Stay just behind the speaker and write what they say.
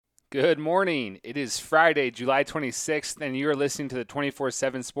Good morning. It is Friday, July 26th, and you are listening to the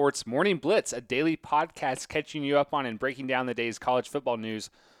 24/7 Sports Morning Blitz, a daily podcast catching you up on and breaking down the day's college football news,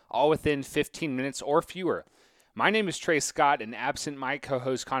 all within 15 minutes or fewer. My name is Trey Scott, and absent my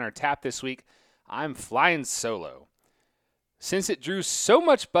co-host Connor Tapp this week, I'm flying solo. Since it drew so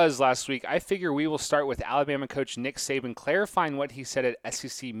much buzz last week, I figure we will start with Alabama coach Nick Saban clarifying what he said at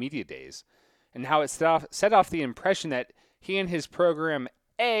SEC Media Days, and how it set off the impression that he and his program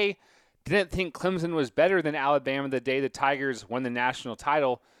A, didn't think Clemson was better than Alabama the day the Tigers won the national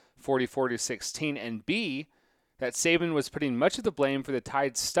title 44-16, and B, that Saban was putting much of the blame for the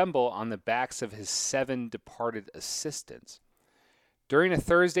Tide's stumble on the backs of his 7 departed assistants. During a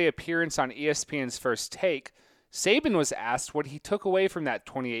Thursday appearance on ESPN's First Take, Saban was asked what he took away from that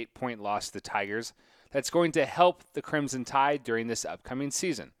 28-point loss to the Tigers that's going to help the Crimson Tide during this upcoming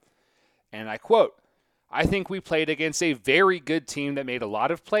season. And I quote, "I think we played against a very good team that made a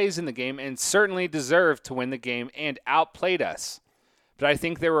lot of plays in the game and certainly deserved to win the game and outplayed us. But I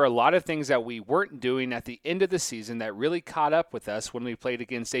think there were a lot of things that we weren't doing at the end of the season that really caught up with us when we played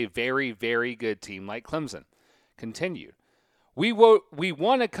against a very, very good team like Clemson." Continued. We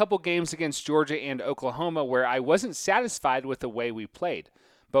won a couple games against Georgia and Oklahoma where I wasn't satisfied with the way we played.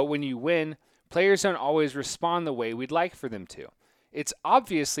 But when you win, players don't always respond the way we'd like for them to. It's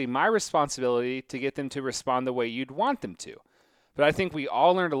obviously my responsibility to get them to respond the way you'd want them to. But I think we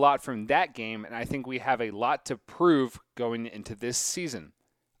all learned a lot from that game, and I think we have a lot to prove going into this season.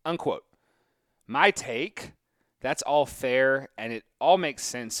 Unquote. My take, that's all fair, and it all makes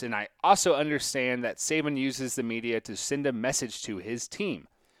sense, and I also understand that Saban uses the media to send a message to his team.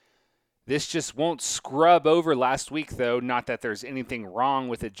 This just won't scrub over last week, though, not that there's anything wrong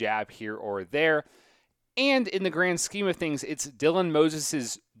with a jab here or there. And in the grand scheme of things, it's Dylan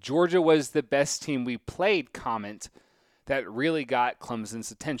Moses' "Georgia was the best team we played" comment that really got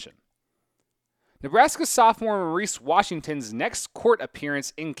Clemson's attention. Nebraska sophomore Maurice Washington's next court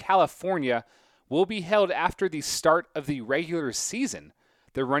appearance in California will be held after the start of the regular season,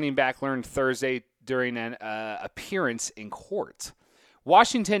 the running back learned Thursday during an appearance in court.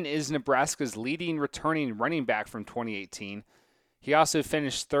 Washington is Nebraska's leading returning running back from 2018. He also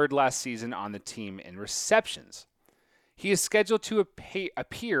finished third last season on the team in receptions. He is scheduled to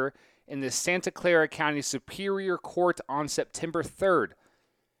appear in the Santa Clara County Superior Court on September 3rd.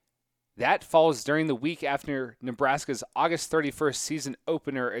 That falls during the week after Nebraska's August 31st season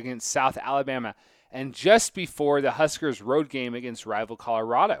opener against South Alabama and just before the Huskers' road game against rival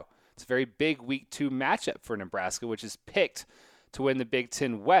Colorado. It's a very big Week 2 matchup for Nebraska, which is picked to win the Big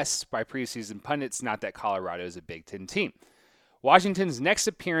Ten West by preseason pundits, not that Colorado is a Big Ten team. Washington's next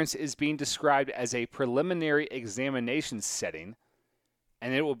appearance is being described as a preliminary examination setting,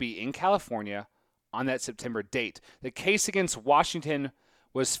 and it will be in California on that September date. The case against Washington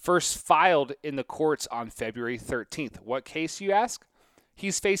was first filed in the courts on February 13th. What case, you ask?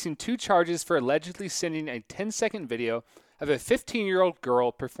 He's facing 2 charges for allegedly sending a 10-second video of a 15-year-old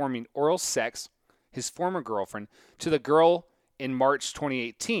girl performing oral sex, his former girlfriend, to the girl in March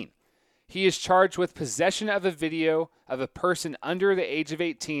 2018. He is charged with possession of a video of a person under the age of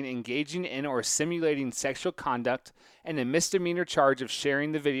 18 engaging in or simulating sexual conduct and a misdemeanor charge of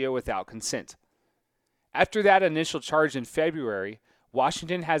sharing the video without consent. After that initial charge in February,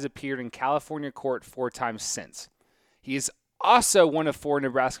 Washington has appeared in California court 4 times since. He is also one of 4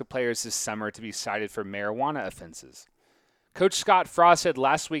 Nebraska players this summer to be cited for marijuana offenses. Coach Scott Frost said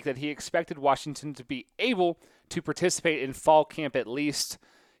last week that he expected Washington to be able to participate in fall camp at least,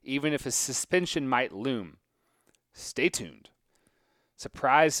 even if a suspension might loom. Stay tuned.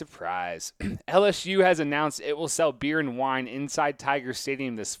 Surprise, surprise. LSU has announced it will sell beer and wine inside Tiger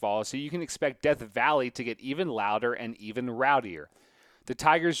Stadium this fall, so you can expect Death Valley to get even louder and even rowdier. The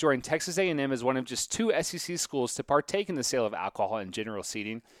Tigers joined Texas A&M as one of just 2 SEC schools to partake in the sale of alcohol and general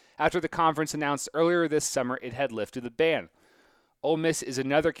seating after the conference announced earlier this summer it had lifted the ban. Ole Miss is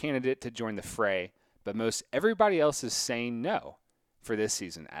another candidate to join the fray, but most everybody else is saying no, for this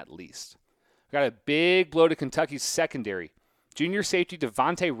season at least. We got a big blow to Kentucky's secondary. Junior safety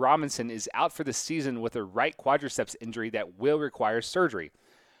Devontae Robinson is out for the season with a right quadriceps injury that will require surgery.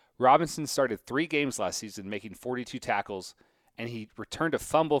 Robinson started 3 games last season, making 42 tackles, and he returned a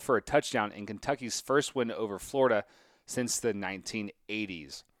fumble for a touchdown in Kentucky's first win over Florida since the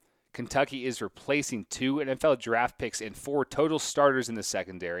 1980s. Kentucky is replacing 2 NFL draft picks and 4 total starters in the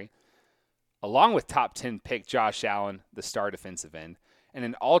secondary, along with top 10 pick Josh Allen, the star defensive end, and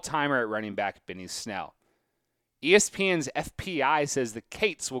an all-timer at running back Benny Snell. ESPN's FPI says the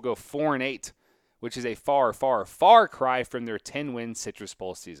Cates will go 4-8, which is a far, far, far cry from their 10-win Citrus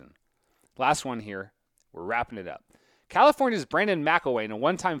Bowl season. Last one here. We're wrapping it up. California's Brandon McElwain, a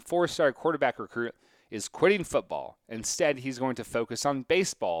one-time four-star quarterback recruit, is quitting football. Instead, he's going to focus on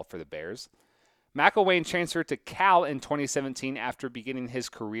baseball for the Bears. McElwain transferred to Cal in 2017 after beginning his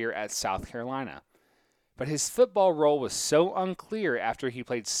career at South Carolina. But his football role was so unclear after he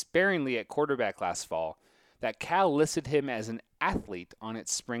played sparingly at quarterback last fall that Cal listed him as an athlete on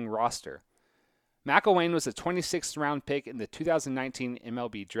its spring roster. McElwain was a 26th round pick in the 2019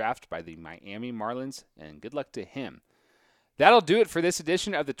 MLB draft by the Miami Marlins, and good luck to him. That'll do it for this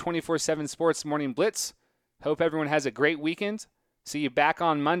edition of the 24/7 Sports Morning Blitz. Hope everyone has a great weekend. See you back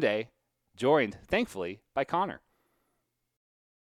on Monday, joined, thankfully, by Connor.